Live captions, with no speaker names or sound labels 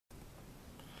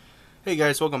Hey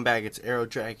guys, welcome back. It's Arrow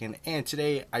Dragon, and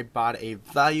today I bought a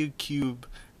value cube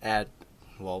at,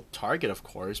 well, Target, of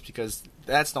course, because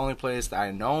that's the only place that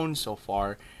I've known so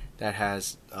far that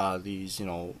has these,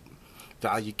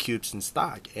 value cubes in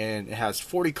stock. And it has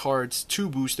 40 cards, 2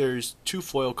 boosters, 2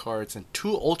 foil cards, and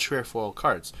 2 ultra rare foil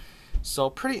cards. So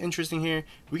pretty interesting here.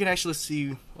 We can actually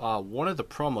see one of the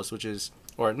promos, which is,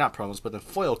 or not promos, but the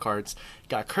foil cards.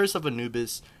 Got Curse of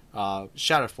Anubis,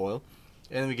 Shadow Foil,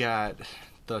 and then we got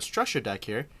the structure deck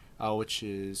here, which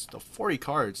is the 40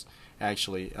 cards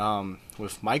actually,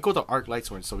 with Michael the Arc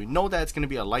Lightsworn. So we know that it's going to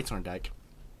be a Lightsworn deck.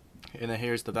 And then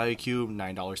here's the value cube,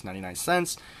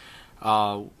 $9.99.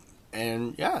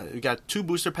 And yeah, we got 2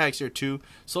 booster packs here too.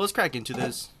 So let's crack into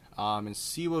this and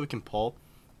see what we can pull.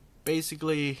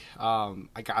 Basically,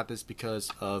 I got this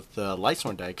because of the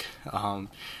Lightsworn deck. The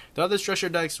other structure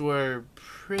decks were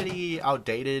pretty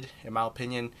outdated in my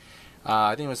opinion.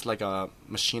 I think it was like a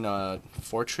Machina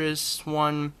Fortress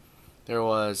one. There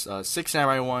was a Six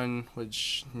Samurai one,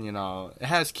 which, it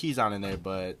has keys on in there,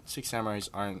 but Six Samurais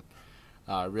aren't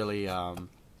really, in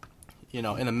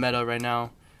the meta right now.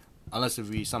 Unless if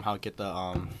we somehow get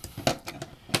the,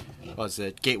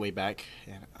 Gateway back.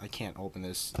 And I can't open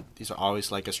this. These are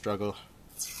always like a struggle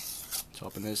to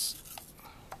open this.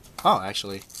 Oh,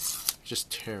 actually, just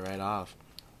tear right off.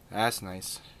 That's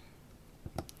nice.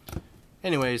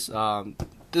 Anyways,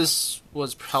 this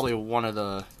was probably one of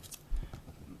the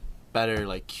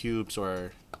better cubes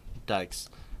or decks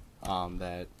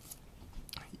that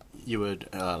you would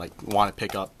want to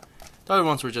pick up. The other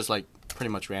ones were just pretty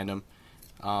much random.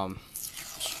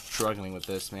 Struggling with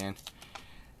this, man.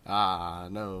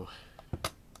 No.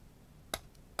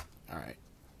 Alright.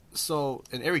 So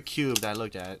in every cube that I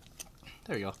looked at,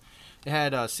 there we go. It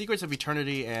had Secrets of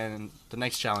Eternity and the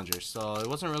Next Challenger, so it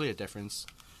wasn't really a difference.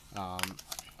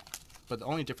 But the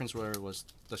only difference was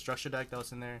the structure deck that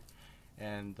was in there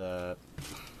and the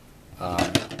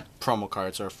promo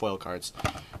cards or foil cards.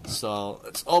 So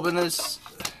let's open this.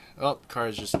 Oh,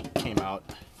 cards just came out.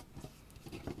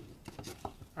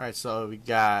 Alright, so we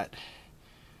got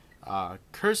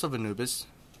Curse of Anubis,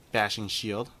 Bashing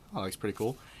Shield. Oh, that's pretty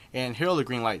cool. And Hero of the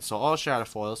Green Light. So all shadow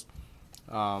foils.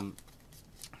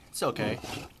 It's okay.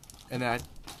 And then I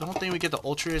don't think we get the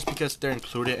ultras because they're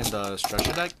included in the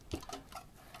structure deck.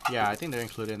 Yeah, I think they're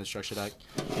included in the structure deck.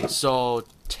 So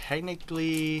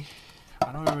technically,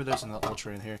 I don't remember there's an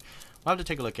ultra in here. I'll have to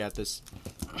take a look at this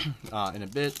in a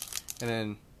bit. And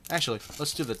then, actually,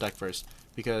 let's do the deck first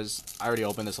because I already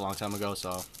opened this a long time ago,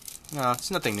 so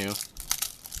it's nothing new.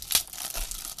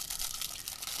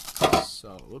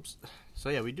 So, whoops. So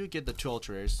yeah, we do get the 2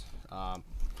 ultra rares.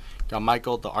 Got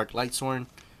Michael the Arc Lightsworn.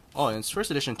 Oh, and it's first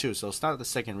edition too, so it's not the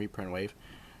second reprint wave.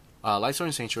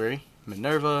 Lightsworn Sanctuary,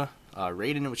 Minerva,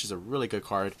 Raiden, which is a really good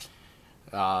card.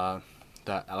 The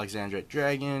Alexandrite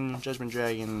Dragon, Judgment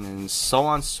Dragon, and so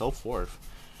on and so forth.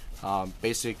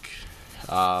 Basic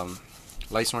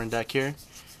Lightsworn deck here,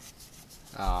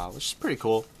 which is pretty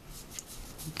cool.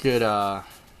 Good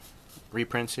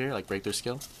reprints here, like Breakthrough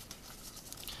Skill.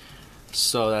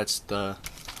 So that's the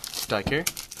deck here.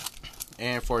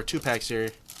 And for 2 packs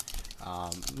here,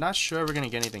 not sure we're going to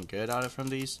get anything good out of from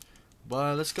these.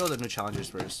 But let's go to the new challengers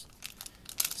first.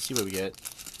 See what we get.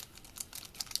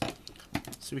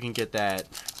 See if we can get that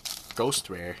ghost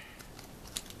rare.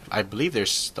 I believe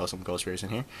there's still some ghost rares in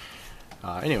here.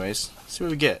 Anyways, see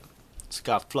what we get. It's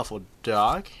got Fluffle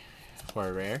Dog for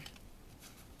a rare.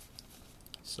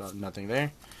 So nothing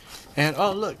there. And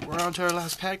oh look, we're on to our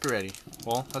last pack already.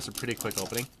 Well, that's a pretty quick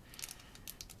opening.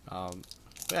 But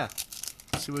yeah,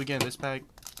 let's see what we get in this pack.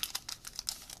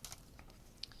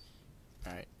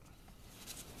 Alright.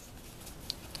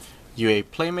 UA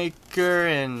Playmaker,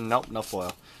 and nope, no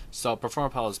foil. So Performer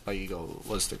Palace by Yugioh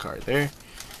was the card there.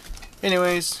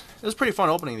 Anyways, it was pretty fun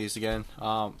opening these again.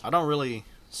 I don't really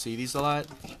see these a lot.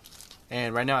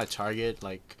 And right now at Target,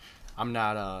 I'm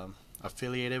not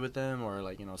affiliated with them or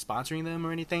sponsoring them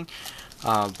or anything.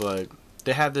 But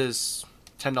they have this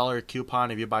 $10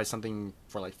 coupon. If you buy something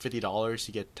for $50,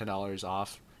 you get $10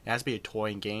 off. It has to be a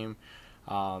toy and game.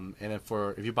 And then if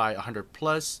you buy 100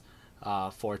 plus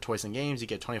for toys and games, you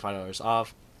get $25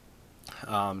 off.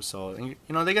 So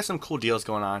they got some cool deals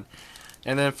going on.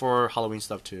 And then for Halloween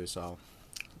stuff too. So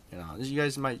you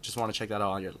guys might just want to check that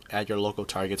out at your local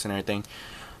Targets and everything.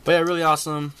 But yeah, really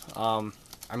awesome.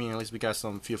 At least we got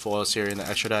some few foils here in the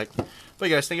extra deck. But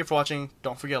guys, thank you for watching.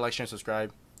 Don't forget to like, share, and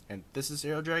subscribe. And this is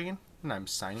Arrow Dragon, and I'm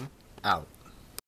signing out.